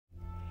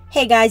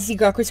Hey guys, it's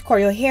your girl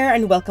Choreo here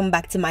and welcome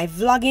back to my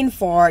vlogging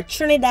for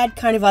Trinidad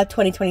Carnival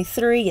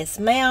 2023. Yes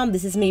ma'am,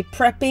 this is me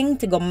prepping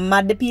to go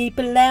mad the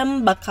people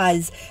them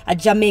because at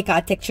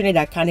Jamaica take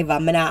Trinidad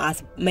Carnival. Me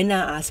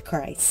not ask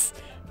Christ.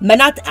 I'm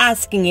not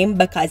asking him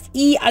because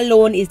he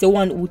alone is the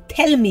one who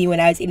tell me when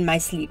I was in my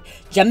sleep.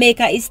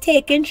 Jamaica is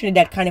taking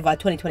Trinidad Carnival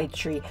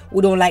 2023.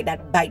 Who don't like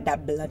that, bite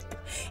that blood.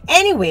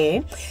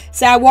 Anyway,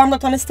 so I warmed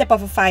up on a step up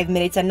for 5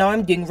 minutes and now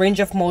I'm doing range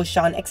of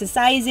motion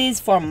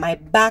exercises for my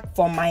back,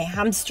 for my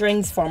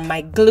hamstrings, for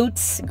my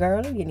glutes.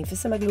 Girl, you need to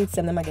see my glutes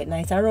and them get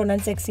nice and round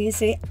and sexy, you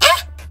see.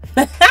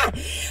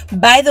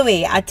 By the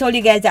way, I told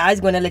you guys that I was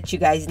going to let you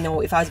guys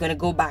know if I was going to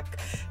go back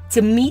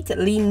to meat,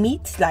 lean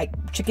meat, like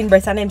chicken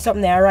breast and them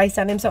something there, rice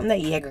and them something there.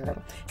 Yeah,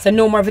 girl. So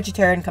no more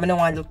vegetarian, because I don't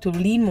want to look too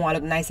lean, more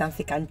look nice and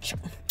thick and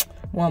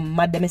more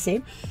mad, them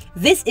say.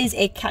 This is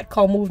a cat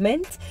cow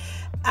movement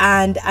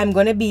and I'm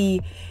going to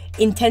be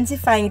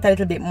intensifying it a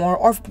little bit more,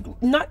 or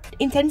not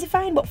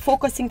intensifying but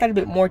focusing a little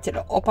bit more to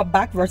the upper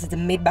back versus the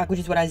mid back, which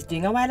is what I was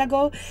doing a while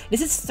ago.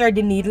 This is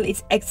 30 needle.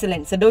 It's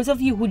excellent. So those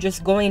of you who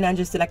just go in and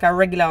just do like a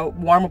regular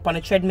warm up on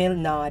a treadmill,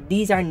 nah,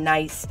 these are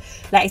nice.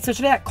 Like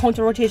especially that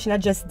counter rotation I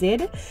just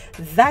did,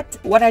 that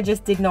what I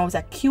just did now is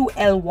a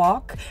QL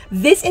walk.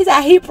 This is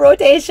a hip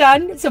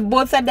rotation, so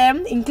both of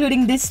them,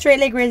 including this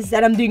straight leg raise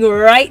that I'm doing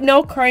right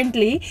now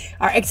currently,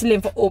 are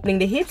excellent for opening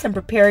the hips and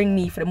preparing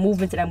me for the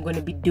movements that I'm going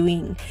to be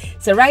doing.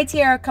 So right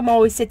here,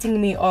 Kamau is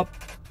setting me up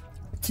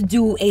to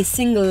do a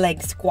single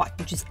leg squat,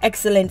 which is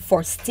excellent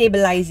for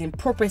stabilizing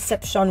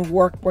proprioception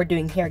work we're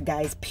doing here,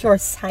 guys. Pure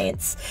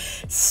science,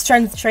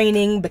 strength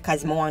training,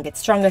 because I want to get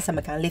stronger so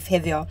I can lift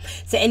heavier.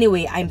 So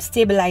anyway, I'm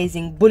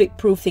stabilizing,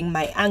 bulletproofing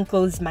my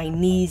ankles, my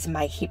knees,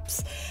 my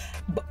hips.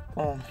 But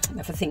I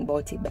have to think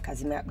about it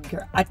because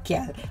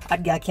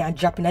hot girl can't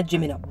drop in a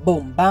gym in a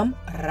boom bam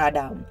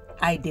radam.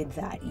 I did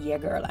that, yeah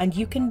girl, and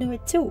you can do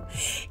it too.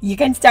 You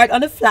can start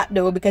on a flat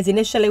though, because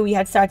initially we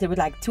had started with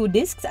like 2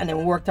 discs and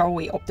then worked our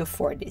way up to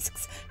 4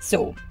 discs.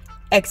 So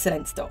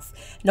excellent stuff.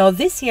 Now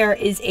this here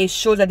is a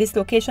shoulder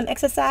dislocation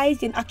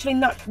exercise. You're actually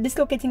not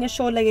dislocating your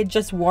shoulder, you're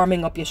just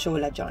warming up your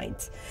shoulder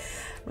joints.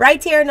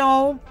 Right here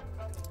now,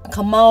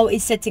 Kamau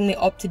is setting me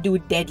up to do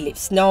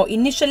deadlifts. Now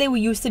initially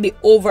we used to be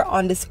over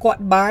on the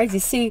squat bars. You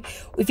see,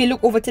 if you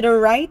look over to the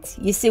right,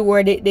 you see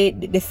where the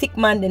thick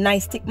man, the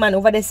nice thick man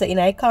over there, so in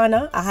a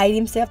corner, I hide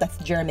himself. That's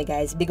Jeremy,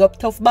 guys. Big up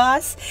tough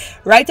boss.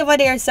 Right over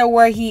there, so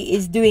where he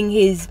is doing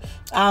his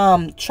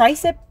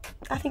tricep,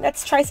 I think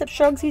that's tricep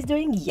shrugs he's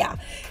doing. Yeah,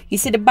 you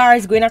see the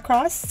bars going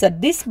across. So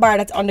this bar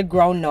that's on the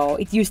ground now,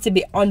 it used to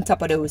be on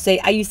top of those. So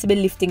I used to be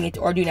lifting it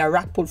or doing a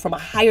rack pull from a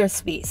higher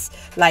space,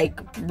 like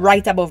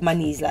right above my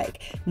knees.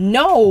 Like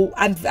now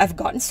I've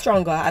gotten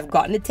stronger, I've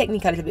gotten the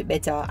technique a little bit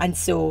better, and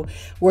so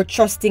we're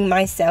trusting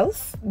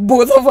myself,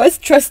 both of us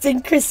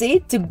trusting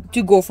Chrissy to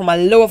go from a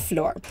lower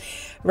floor,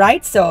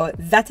 right? So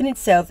that in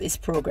itself is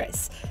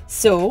progress.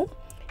 So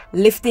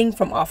lifting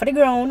from off of the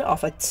ground,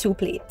 off of 2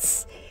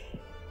 plates.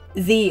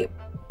 The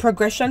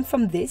progression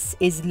from this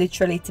is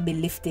literally to be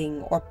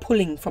lifting or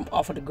pulling from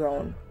off of the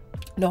ground.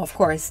 Now of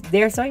course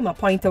there's how my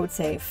point out,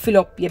 say fill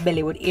up your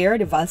belly with air,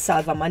 the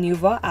Valsalva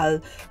maneuver. I'll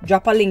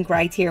drop a link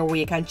right here where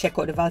you can check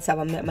out the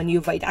Valsalva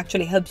maneuver. It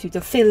actually helps you to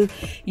fill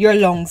your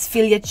lungs,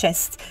 fill your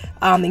chest,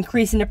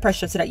 increasing the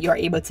pressure so that you're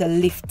able to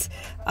lift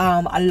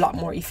a lot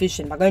more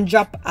efficient. I'm going to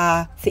drop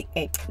a thick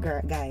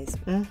girl, guys.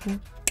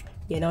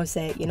 You know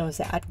say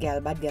hot girl,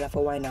 bad girl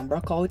for wine and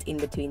broke out in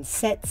between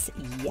sets.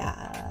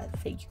 Yeah,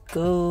 there you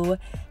go,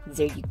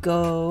 there you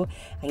go.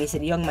 And you see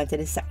the young man to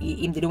the side,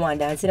 him did the one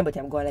dancing, but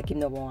I'm going like him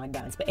no one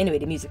dance. But anyway,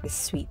 the music is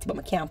sweet, but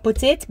I can't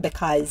put it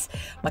because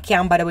I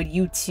can't bother with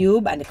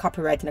YouTube and the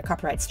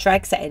copyright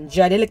strikes. I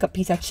enjoy the little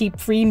piece of cheap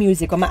free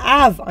music I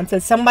have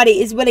until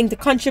somebody is willing to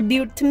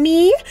contribute to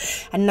me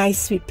a nice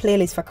sweet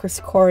playlist for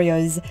Chris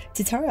Choreo's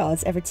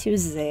tutorials every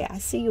Tuesday. I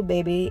see you,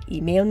 baby.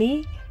 Email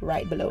me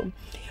right below.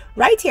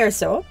 Right here,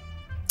 so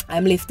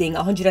I'm lifting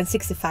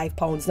 165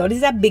 pounds. Now this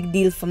is a big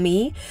deal for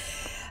me.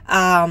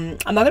 I'm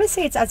not gonna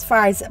say it's as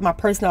far as my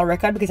personal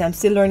record because I'm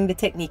still learning the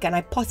technique and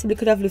I possibly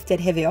could have lifted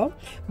heavier,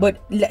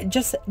 but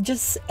just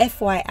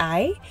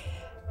FYI,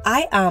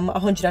 I am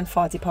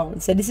 140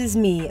 pounds, so this is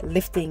me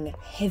lifting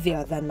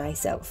heavier than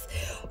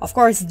myself. Of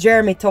course,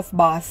 Jeremy tough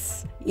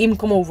boss, him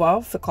come over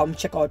to come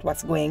check out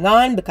what's going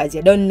on, because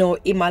you don't know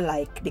him, I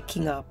like the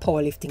king of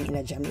powerlifting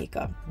in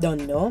Jamaica.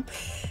 Don't know.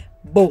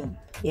 Boom.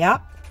 Yeah,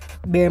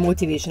 bare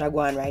motivation I go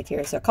on right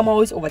here. So come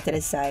out over to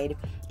the side.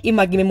 He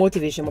might give me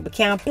motivation, but we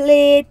can't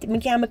play it. We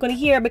can't make it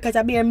hear because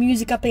I bear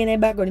music up in the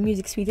background. The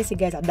music sweet. You see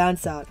guys, I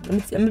dance out.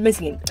 I'm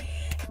singing.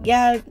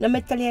 Girl, let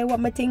me tell you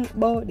what I think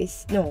about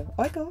this. No,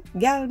 okay.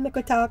 Girl, make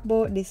a talk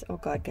about this. Oh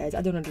god, guys,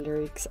 I don't know the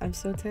lyrics. I'm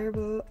so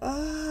terrible.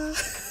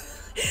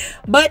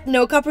 But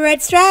no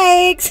copyright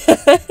strikes.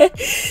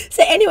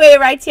 So anyway,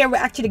 right here we're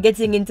actually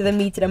getting into the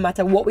meat of the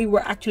matter. What we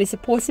were actually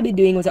supposed to be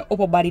doing was an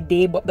upper body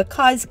day, but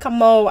because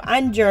Kamau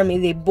and Jeremy,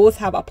 they both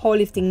have a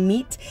powerlifting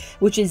meet,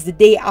 which is the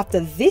day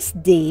after this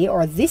day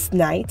or this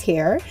night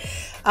here,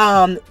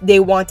 they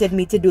wanted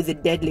me to do the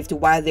deadlift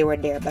while they were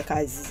there,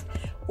 because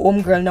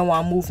homegirl now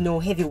want move no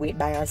heavyweight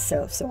by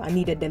herself, so I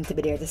needed them to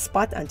be there to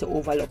spot and to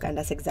overlook, and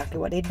that's exactly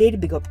what they did.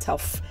 Big up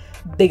Tough,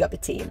 big up the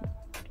team.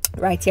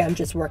 Right here I'm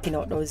just working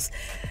out those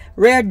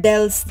rear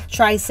delts,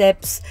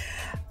 triceps,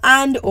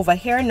 and over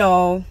here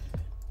now,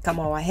 come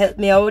on, help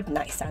me out,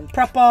 nice and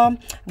proper. I'm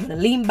gonna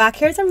lean back.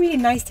 Here's a really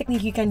nice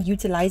technique you can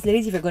utilize,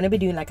 ladies, if you're gonna be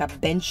doing like a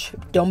bench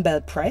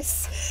dumbbell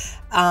press.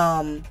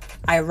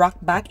 I rock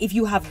back if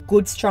you have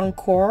good strong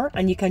core,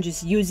 and you can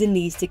just using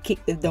these to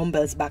kick the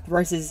dumbbells back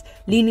versus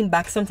leaning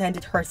back. Sometimes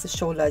it hurts the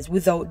shoulders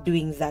without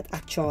doing that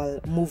actual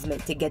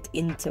movement to get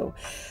into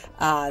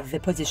the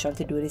position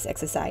to do this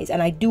exercise.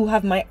 And I do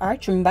have my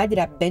arch. Remember I did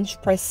a bench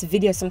press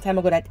video some time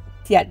ago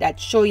that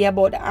show you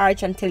about the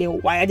arch and tell you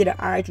why I did the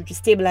arch, which is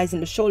stabilizing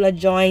the shoulder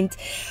joint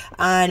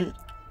and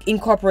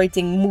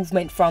incorporating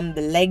movement from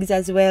the legs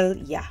as well.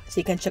 Yeah, so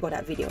you can check out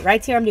that video.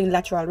 Right here I'm doing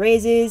lateral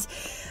raises,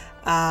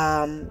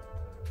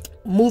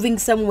 moving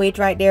some weight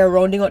right there,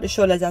 rounding out the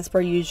shoulders as per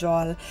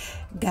usual.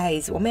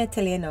 Guys, what may I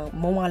tell you now, I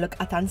want to look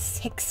at and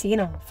sexy, you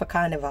know, for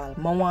Carnival.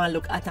 I want to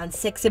look at and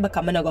sexy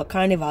because I go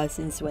Carnival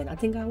since when? I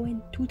think I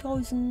went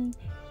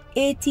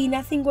 2018,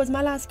 I think was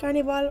my last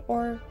Carnival,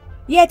 or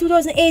yeah,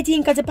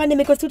 2018, because the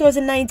pandemic was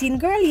 2019.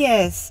 Girl,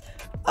 yes.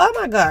 Oh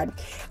my god.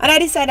 And I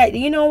decided,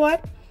 you know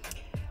what,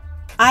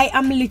 I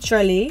am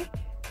literally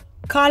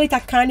call it a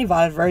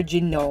Carnival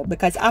virgin now,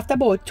 because after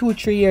about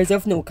 2-3 years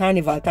of no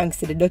Carnival, thanks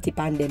to the dirty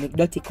pandemic,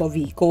 dirty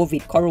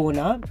COVID,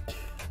 Corona,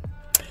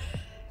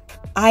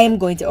 I am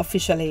going to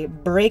officially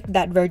break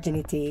that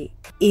virginity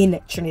in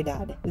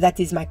Trinidad. That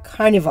is my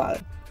Carnival,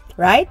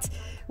 right?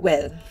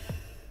 Well,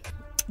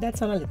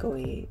 that's on a little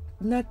way.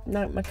 Not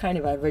my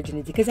Carnival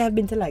virginity, because I've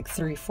been to like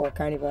 3-4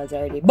 carnivals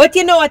already, but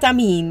you know what I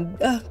mean.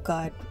 Oh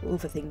god,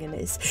 overthinking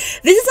this.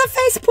 This is a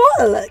face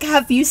pull.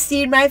 Have you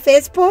seen my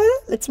face pull?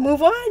 Let's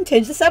move on,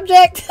 change the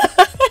subject.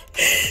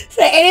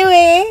 So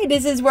anyway,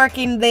 this is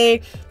working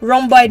the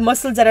rhomboid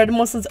muscles, that are the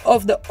muscles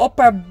of the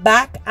upper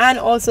back, and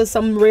also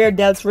some rear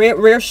delts,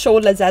 rear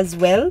shoulders as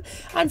well,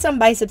 and some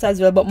biceps as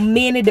well, but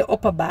mainly the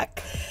upper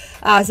back.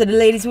 So the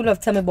ladies who love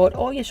tell me about,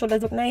 oh, your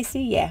shoulders look nice,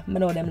 yeah, I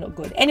know them look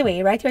good.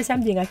 Anyway, right here, so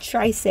I'm doing a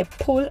tricep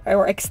pull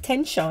or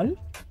extension.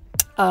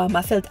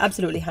 I felt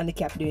absolutely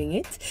handicapped doing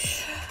it,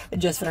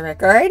 just for the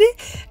record.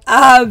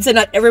 So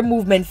not every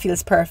movement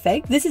feels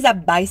perfect. This is a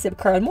bicep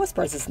curl. Most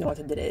persons know how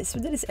to do this.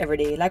 We do this every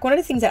day. Like, one of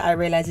the things that I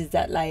realize is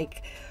that,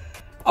 like,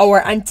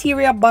 our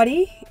anterior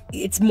body,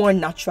 it's more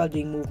natural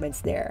doing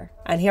movements there.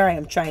 And here I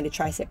am trying the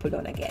tricep pull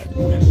down again.